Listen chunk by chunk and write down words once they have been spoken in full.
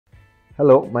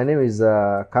Hello, my name is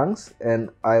Kangs,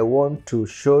 and I want to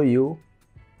show you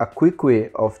a quick way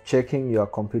of checking your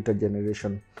computer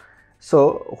generation.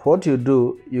 So what you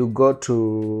do, you go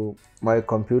to my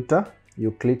computer,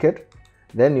 you click it,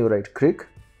 then you right click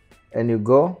and you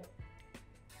go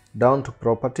down to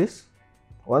properties.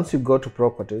 Once you go to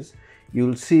properties,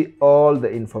 you'll see all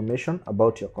the information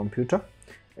about your computer,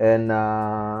 and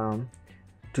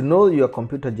to know your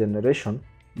computer generation,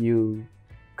 you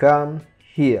come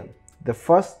here. The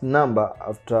first number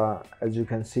after, as you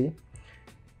can see,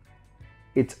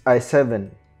 it's i7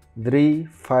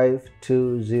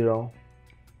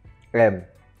 3520M.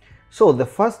 So the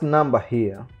first number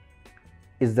here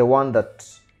is the one that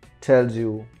tells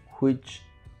you which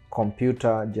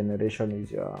computer generation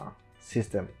is your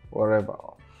system, whatever.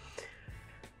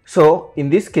 So in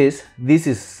this case, this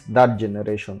is that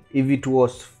generation. If it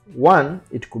was 1,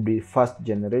 it could be first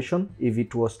generation. If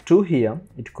it was 2 here,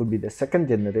 it could be the second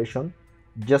generation,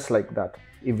 just like that.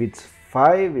 If it's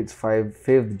 5, it's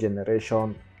fifth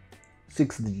generation,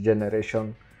 6th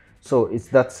generation. So it's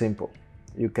that simple.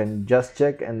 You can just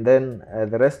check, and then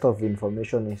the rest of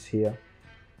information is here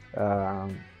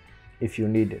if you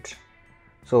need it.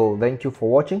 So thank you for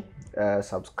watching.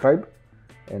 Subscribe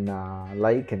and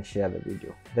like and share the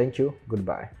video. Thank you.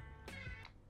 Goodbye.